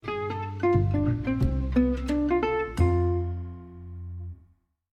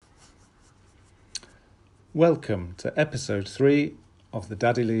Welcome to episode 3 of the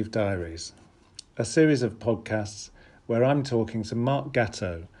Daddy Leave Diaries, a series of podcasts where I'm talking to Mark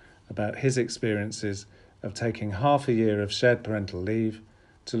Gatto about his experiences of taking half a year of shared parental leave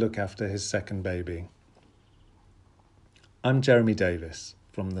to look after his second baby. I'm Jeremy Davis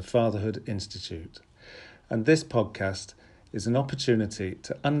from the Fatherhood Institute, and this podcast is an opportunity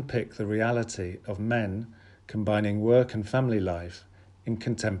to unpick the reality of men combining work and family life in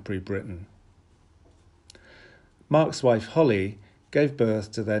contemporary Britain. Mark's wife Holly gave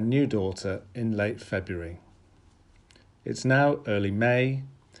birth to their new daughter in late February. It's now early May,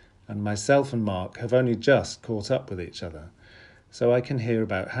 and myself and Mark have only just caught up with each other, so I can hear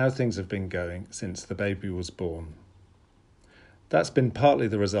about how things have been going since the baby was born. That's been partly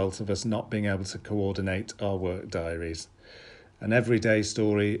the result of us not being able to coordinate our work diaries, an everyday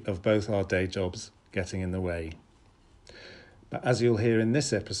story of both our day jobs getting in the way. But as you'll hear in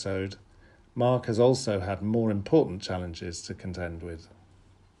this episode, Mark has also had more important challenges to contend with.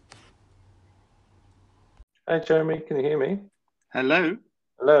 Hi, Jeremy. Can you hear me? Hello?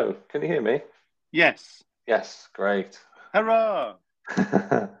 Hello. Can you hear me? Yes. Yes. Great. Hurrah!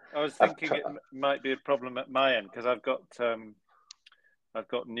 I was I've thinking it might be a problem at my end because I've got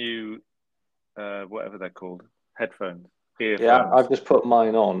new whatever they're called, headphones, earphones. Yeah, I've just put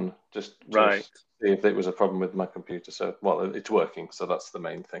mine on just Right. to see if it was a problem with my computer. So, well, it's working, so that's the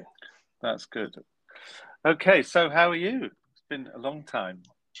main thing. That's good. Okay, so how are you? It's been a long time.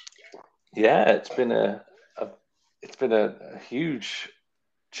 Yeah, it's been a huge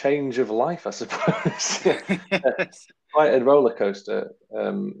change of life, I suppose. Yes. Quite a roller coaster,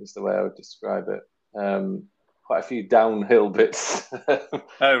 is the way I would describe it. Quite a few downhill bits.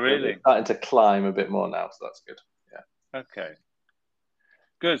 Oh, really? We're starting to climb a bit more now, so that's good. Yeah. Okay.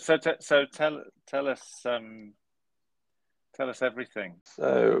 Good. So tell us everything.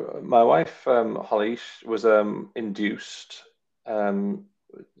 So my wife, Holly, was induced.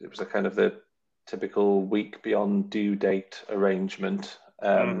 It was a kind of the typical week beyond due date arrangement,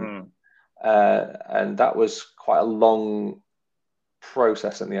 and that was quite a long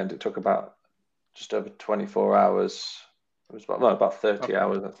process in the end. It took about just over 24 hours. It was about 30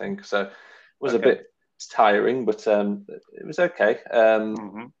 hours, I think. So it was a bit tiring, but it was okay.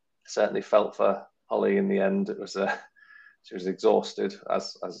 Certainly felt for Holly in the end. It was she was exhausted,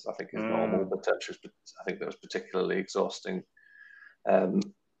 as I think is normal, but I think that was particularly exhausting.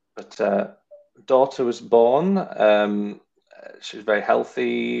 But daughter was born. She was very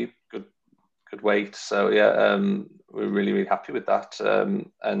healthy, good weight. So yeah, we were really happy with that,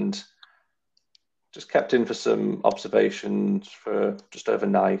 and just kept in for some observations for just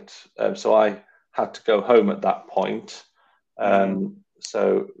overnight. So I had to go home at that point.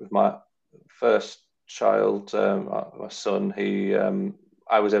 So with my first child, my son,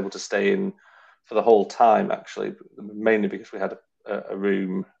 I was able to stay in for the whole time, actually, mainly because we had a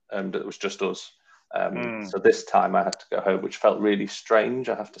room that was just us. So this time I had to go home, which felt really strange,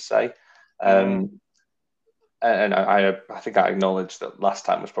 I have to say. And I think I acknowledged that last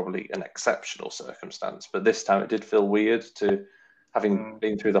time was probably an exceptional circumstance, but this time it did feel weird to having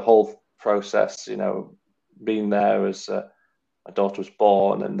been through the whole process, being there as my daughter was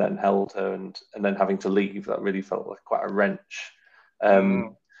born and then held her and then having to leave. That really felt like quite a wrench.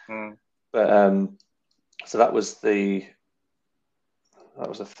 But so that was a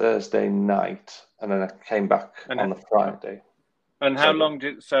Thursday night, and then I came back on the Friday. And how long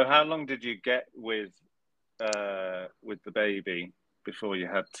did you get with the baby before you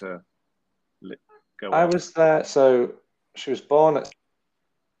had to go? I was there. So she was born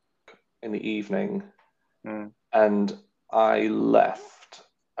in the evening, and I left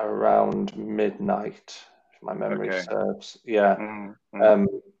around midnight, if my memory serves. Yeah.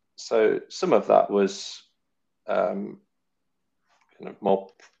 So some of that was kind of more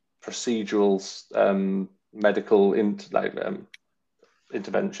procedural, medical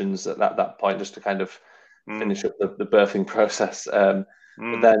interventions at that point, just to kind of finish up the birthing process. But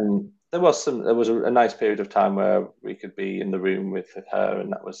then there was a nice period of time where we could be in the room with her,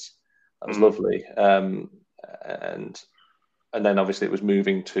 and that was lovely. And then obviously it was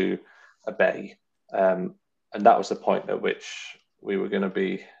moving to a bay, and that was the point at which we were going to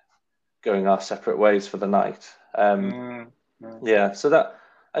be going our separate ways for the night. Yeah, so that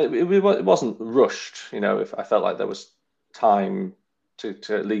it wasn't rushed. If I felt like there was time to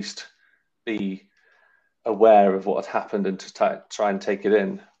at least be aware of what had happened and to try and take it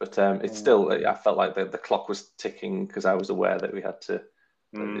in. But it's still, I felt like the clock was ticking because I was aware that we had to.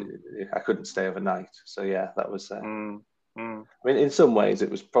 I couldn't stay overnight. So yeah, that was. I mean, in some ways, it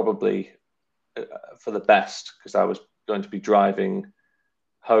was probably for the best because I was going to be driving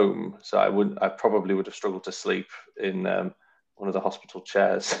home, so I probably would have struggled to sleep in one of the hospital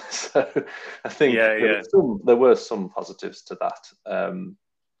chairs. So I think there were some positives to that,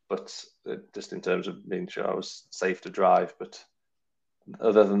 but just in terms of being sure I was safe to drive. But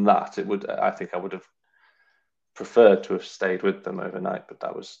other than that, I think I would have preferred to have stayed with them overnight, but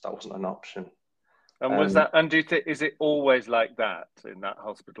that wasn't an option. And was that? And do you think, is it always like that in that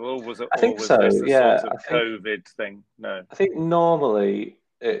hospital, or was it? I think so. This a Yeah, sort of COVID thing? No, I think normally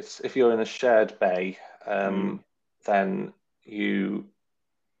it's if you're in a shared bay, then the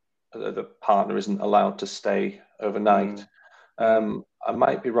partner isn't allowed to stay overnight. I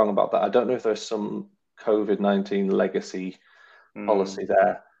might be wrong about that. I don't know if there's some COVID-19 legacy policy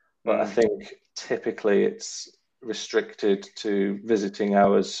there, but I think typically it's restricted to visiting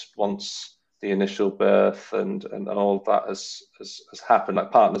hours once the initial birth and all of that has happened.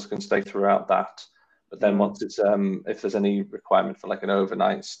 Like partners can stay throughout that, but then once it's if there's any requirement for like an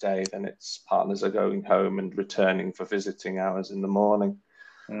overnight stay, then it's partners are going home and returning for visiting hours in the morning.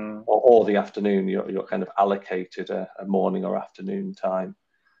 Or the afternoon. You're kind of allocated a morning or afternoon time,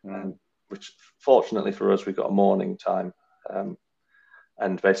 which fortunately for us we got a morning time,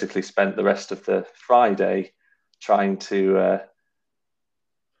 and basically spent the rest of the Friday trying to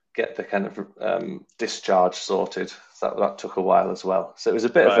get the kind of discharge sorted. So that took a while as well. So it was a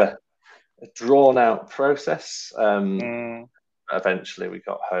bit of a drawn out process. Eventually we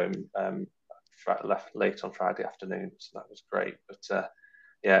got home, left late on Friday afternoon, so that was great. But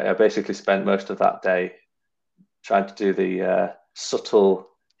I basically spent most of that day trying to do the subtle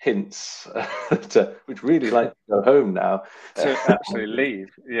hints we'd really like to go home now. To actually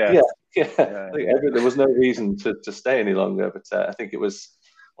leave. Yeah. There was no reason to stay any longer, but I think it was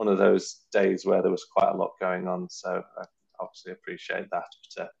one of those days where there was quite a lot going on. So I obviously appreciate that.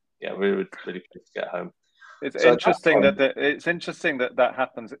 But we were really pleased to get home. It's interesting that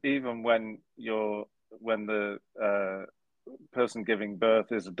happens even when the person giving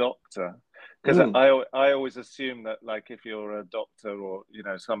birth is a doctor, because I always assume that, like, if you're a doctor or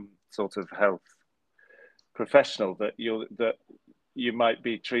some sort of health professional, that you might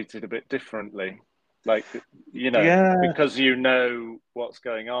be treated a bit differently, like because what's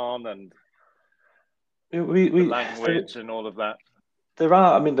going on and the language and all of that. There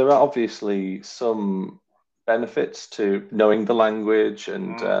are obviously some benefits to knowing the language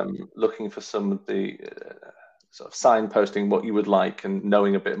and looking for some of the sort of signposting what you would like and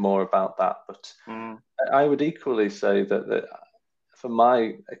knowing a bit more about that. But I would equally say that from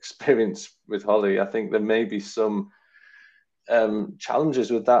my experience with Holly, I think there may be some challenges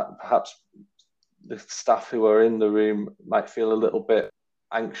with that. Perhaps the staff who are in the room might feel a little bit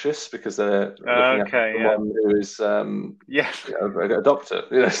anxious because they're looking at someone who is a doctor.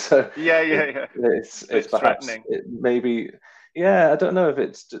 So it's perhaps threatening. I don't know if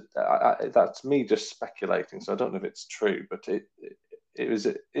it's that's me just speculating, so I don't know if it's true, but it was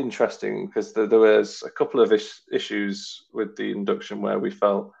interesting because there was a couple of issues with the induction where we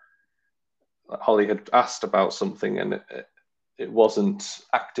felt Holly had asked about something and it wasn't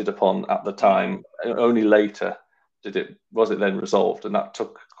acted upon at the time. Only later was it then resolved, and that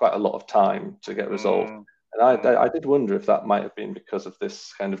took quite a lot of time to get resolved. And I did wonder if that might have been because of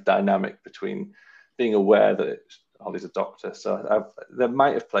this kind of dynamic between being aware that Holly's a doctor. So that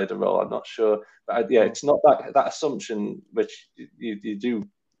might have played a role. I'm not sure, but it's not that assumption which you do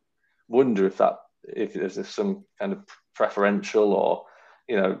wonder if there's some kind of preferential or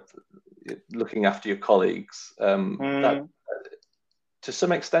looking after your colleagues. That, to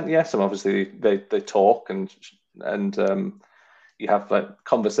some extent, yes. And obviously they talk and you have like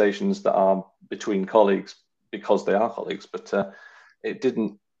conversations that are between colleagues because they are colleagues, but it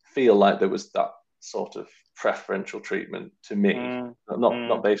didn't feel like there was that sort of preferential treatment to me.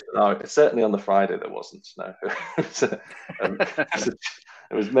 Not based on certainly on the Friday there wasn't. No, it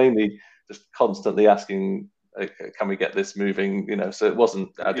was mainly just constantly asking, can we get this moving? So it wasn't.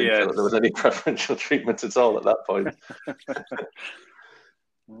 I didn't feel that there was any preferential treatment at all at that point.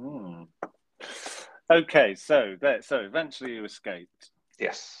 Okay, so eventually you escaped.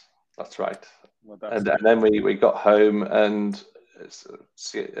 Yes, that's right. Well, and then we got home, and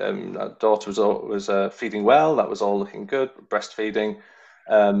our daughter was feeding well. That was all looking good, breastfeeding,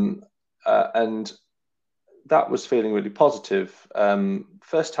 and that was feeling really positive.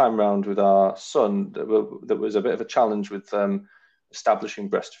 First time round with our son, there was a bit of a challenge with establishing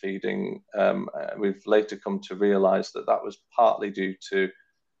breastfeeding. We've later come to realise that was partly due to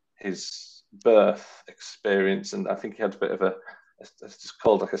his birth experience, and I think he had a bit of it's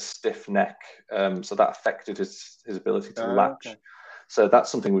called like a stiff neck, so that affected his ability to latch. Okay. So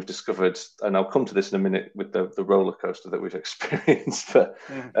that's something we've discovered, and I'll come to this in a minute with the roller coaster that we've experienced. But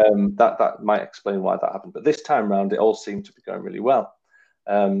that might explain why that happened. But this time round, it all seemed to be going really well.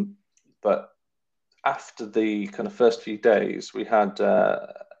 But after the kind of first few days, we had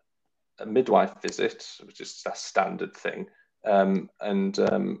a midwife visit, which is a standard thing, and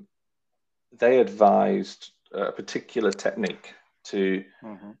they advised a particular technique to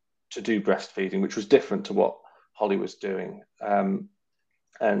do breastfeeding, which was different to what Holly was doing,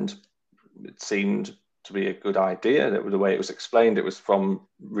 and it seemed to be a good idea. That was the way it was explained. It was from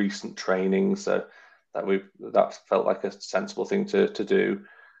recent training, so that felt like a sensible thing to do,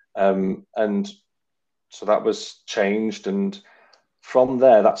 and so that was changed, and from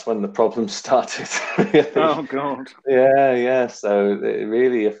there, that's when the problems started. Really. Oh God! Yeah. So it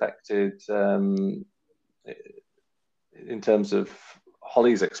really affected in terms of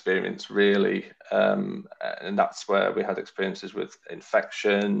Holly's experience, really, and that's where we had experiences with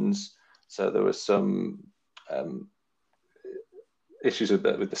infections. So there was some issues with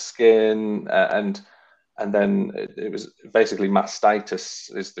the skin, and then it was basically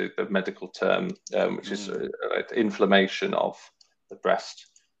mastitis is the medical term, which is inflammation of the breast,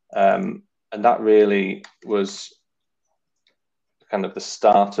 and that really was kind of the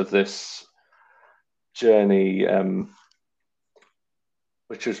start of this journey,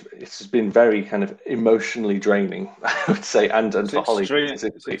 which has been very kind of emotionally draining, I would say, and for Holly,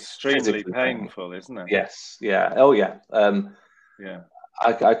 it's extremely painful, isn't it? Yes, yeah, oh yeah, yeah.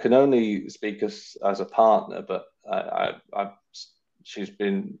 I can only speak as a partner, but she's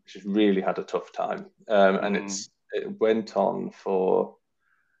really had a tough time, and it went on for,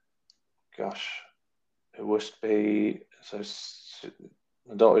 gosh, it must be, so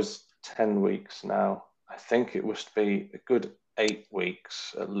my daughter's 10 weeks now. I think it must be a good 8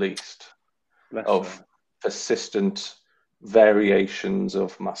 weeks at least of persistent variations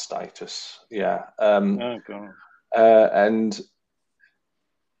of mastitis. Yeah. Oh God. And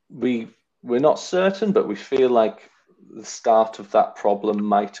we're not certain, but we feel like the start of that problem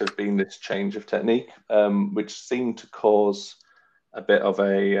might have been this change of technique, which seemed to cause a bit of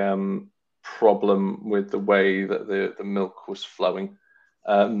a problem with the way that the milk was flowing.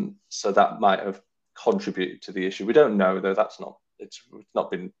 So that might have contributed to the issue. We don't know, though. It's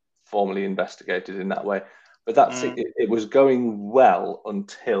not been formally investigated in that way. But it was going well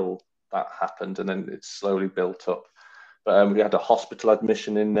until that happened, and then it slowly built up. But we had a hospital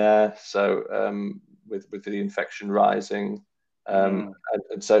admission in there, so with the infection rising, and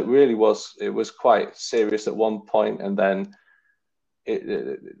so it really was quite serious at one point, and then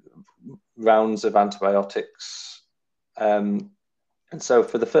rounds of antibiotics, and so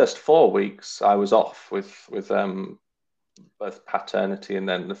for the first 4 weeks I was off with both paternity and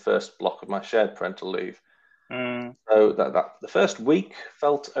then the first block of my shared parental leave. So that the first week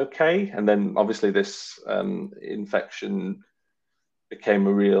felt okay, and then obviously this infection became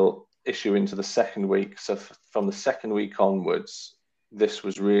a real issue into the second week. So from the second week onwards, this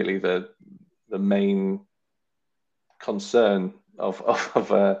was really the main concern of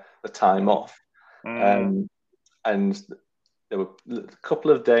the time off, and there were a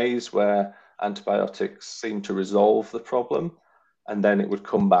couple of days where antibiotics seemed to resolve the problem, and then it would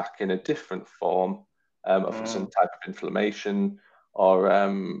come back in a different form of some type of inflammation or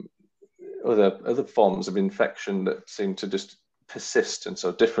other forms of infection that seemed to just persist, and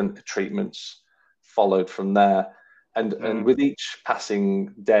so different treatments followed from there. And with each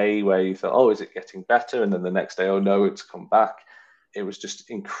passing day where you thought, oh, is it getting better? And then the next day, oh no, it's come back. It was just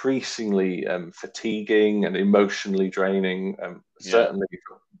increasingly fatiguing and emotionally draining, certainly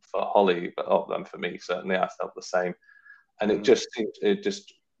for Holly, but for me, certainly I felt the same. And it just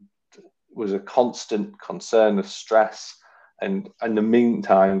was a constant concern of stress, and in the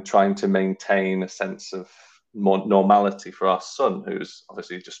meantime, trying to maintain a sense of more normality for our son, who's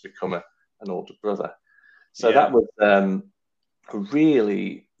obviously just become an older brother. So that was a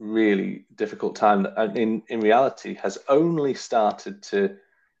really, really difficult time that in reality has only started to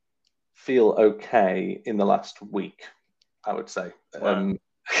feel okay in the last week, I would say. Wow.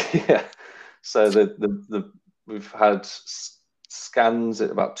 Yeah. So we've had scans.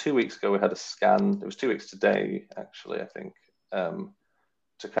 About 2 weeks ago, we had a scan. It was 2 weeks today, actually, I think,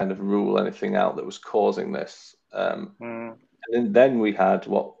 to kind of rule anything out that was causing this. And then we had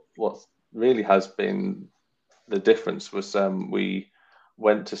what really has been the difference was we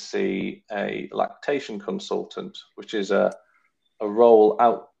went to see a lactation consultant, which is a role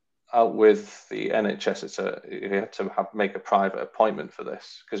out with the NHS. You had to make a private appointment for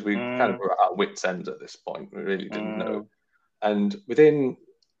this, because we kind of were at our wits' end at this point. We really didn't know. And within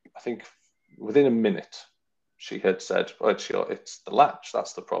a minute, she had said, "Oh, it's the latch.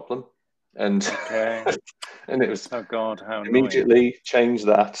 That's the problem," and okay. and it was, oh God, how immediately annoying. changed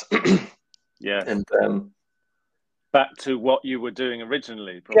that. Yes. And back to what you were doing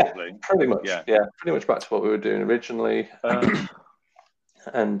originally, yeah, probably. pretty much. Yeah, pretty much back to what we were doing originally.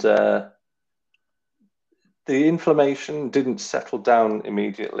 And the inflammation didn't settle down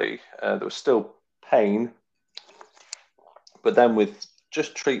immediately. There was still pain, but then with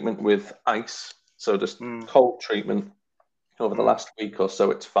just treatment with ice, so just cold treatment over the last week or so,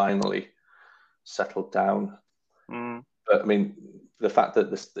 it's finally settled down. But I mean, the fact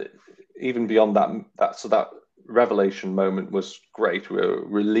that even beyond that revelation moment was great. We were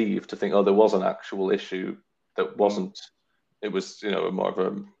relieved to think, oh, there was an actual issue that wasn't. It was, more of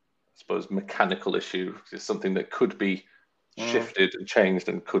a, I suppose, mechanical issue. It's something that could be shifted and changed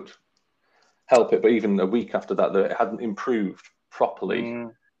and could help it. But even a week after that, it hadn't improved properly.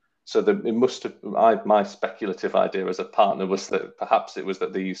 So it must have. My speculative idea as a partner was that perhaps it was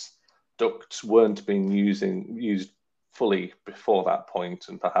that these ducts weren't being used fully before that point,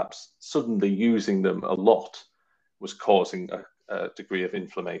 and perhaps suddenly using them a lot was causing a degree of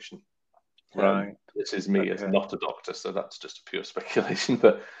inflammation. Right. This is me as not a doctor, so that's just a pure speculation.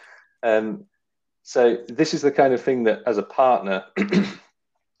 But so this is the kind of thing that, as a partner,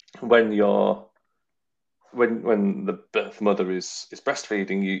 when the birth mother is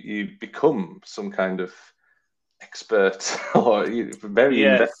breastfeeding, you become some kind of expert, or very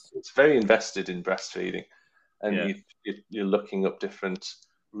invested in breastfeeding, and you're looking up different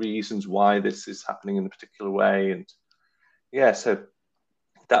reasons why this is happening in a particular way. And so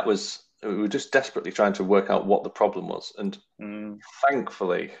we were just desperately trying to work out what the problem was. And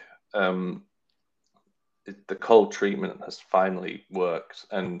thankfully, the cold treatment has finally worked,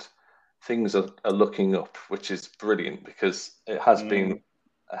 and things are looking up, which is brilliant, because it has been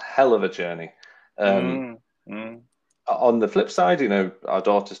a hell of a journey. On the flip side, our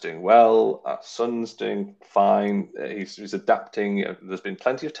daughter's doing well, our son's doing fine. He's adapting. There's been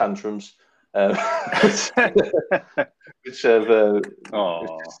plenty of tantrums, which have to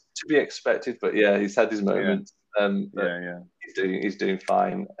be expected. But he's had his moments. He's doing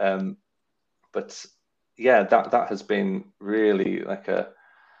fine. But that has been really like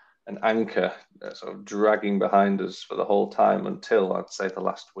an anchor, sort of dragging behind us for the whole time until, I'd say, the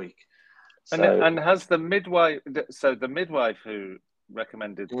last week. So, and has the midwife? So the midwife who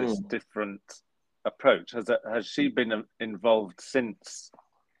recommended this different approach, has she been involved since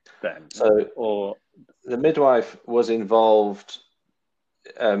then? So, or the midwife was involved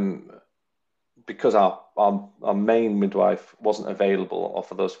because our main midwife wasn't available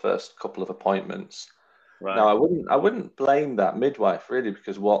for those first couple of appointments. Right. Now, I wouldn't blame that midwife, really,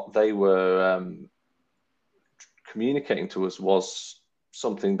 because what they were communicating to us was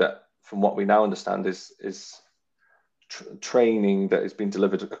something that, from what we now understand, is training that has been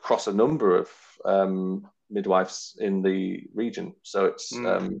delivered across a number of midwives in the region. So it's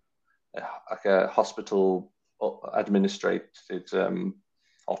like a hospital administrated or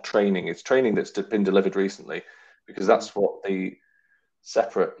training. It's training that's been delivered recently, because that's what the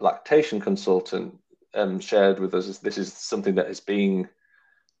separate lactation consultant shared with us. This is something that is being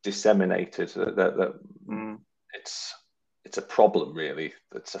disseminated. That it's a problem, really,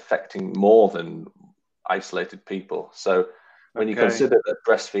 that's affecting more than isolated people. So when you consider that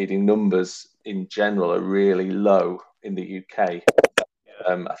breastfeeding numbers in general are really low in the UK,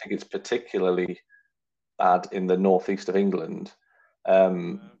 I think it's particularly bad in the northeast of England,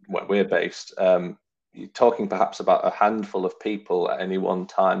 where we're based. You're talking perhaps about a handful of people at any one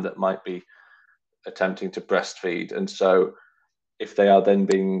time that might be attempting to breastfeed. And so if they are then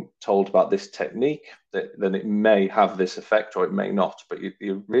being told about this technique, then it may have this effect or it may not. But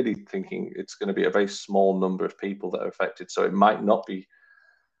you're really thinking it's going to be a very small number of people that are affected. So it might not be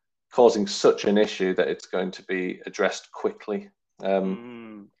causing such an issue that it's going to be addressed quickly.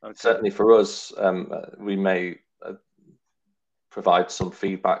 Certainly for us, we may provide some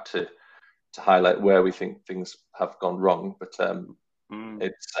feedback to highlight where we think things have gone wrong. But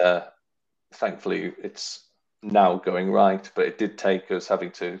it's thankfully it's now going right, but it did take us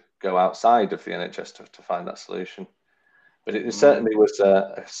having to go outside of the NHS to find that solution. But it certainly was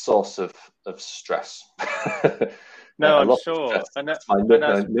a source of stress. No, I'm sure. That's my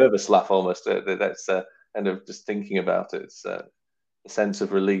nervous laugh almost. That's kind of just thinking about it. It's the sense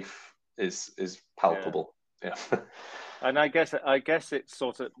of relief is palpable. Yeah. And I guess it's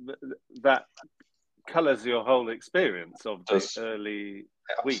sort of that colours your whole experience of the early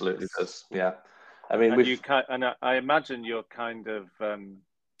weeks. Absolutely does. Yeah. I mean, I imagine you're kind of,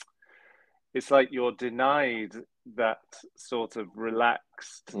 it's like you're denied that sort of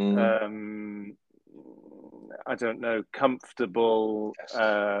relaxed I don't know, comfortable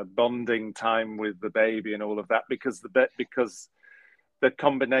bonding time with the baby and all of that, because the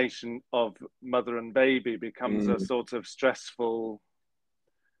combination of mother and baby becomes a sort of stressful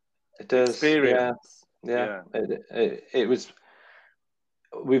experience. Yeah. It was.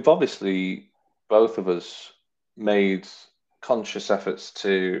 We've obviously, both of us, made conscious efforts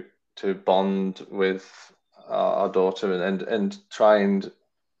to bond with our daughter and try and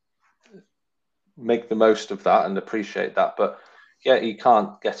make the most of that and appreciate that. But yeah, you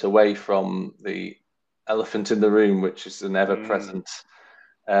can't get away from the elephant in the room, which is an ever-present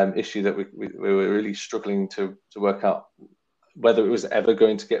issue that we were really struggling to work out whether it was ever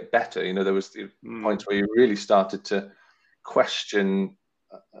going to get better. You know, there was the point where you really started to question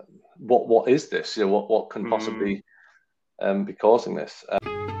what is this? You know, what can possibly be causing this?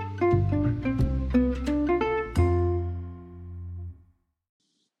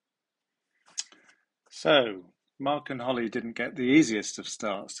 So, Mark and Holly didn't get the easiest of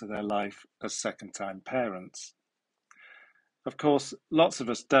starts to their life as second-time parents. Of course, lots of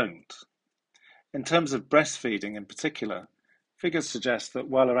us don't. In terms of breastfeeding in particular, figures suggest that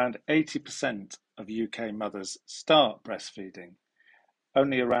while around 80% of UK mothers start breastfeeding,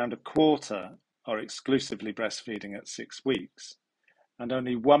 only around a quarter are exclusively breastfeeding at 6 weeks, and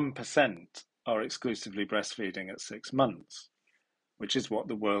only 1% are exclusively breastfeeding at 6 months, which is what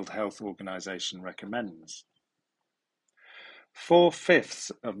the World Health Organization recommends.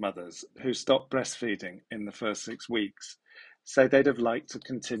 4/5 of mothers who stop breastfeeding in the first 6 weeks say they'd have liked to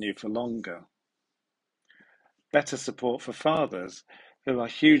continue for longer. Better support for fathers, who are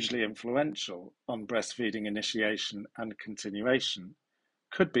hugely influential on breastfeeding initiation and continuation,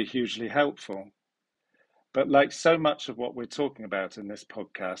 could be hugely helpful. But like so much of what we're talking about in this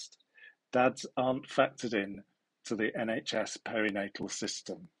podcast, dads aren't factored in to the NHS perinatal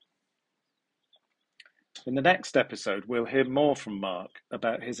system. In the next episode, we'll hear more from Mark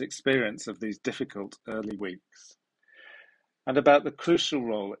about his experience of these difficult early weeks and about the crucial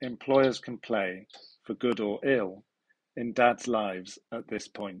role employers can play, for good or ill, in dads' lives at this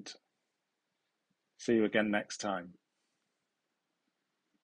point. See you again next time.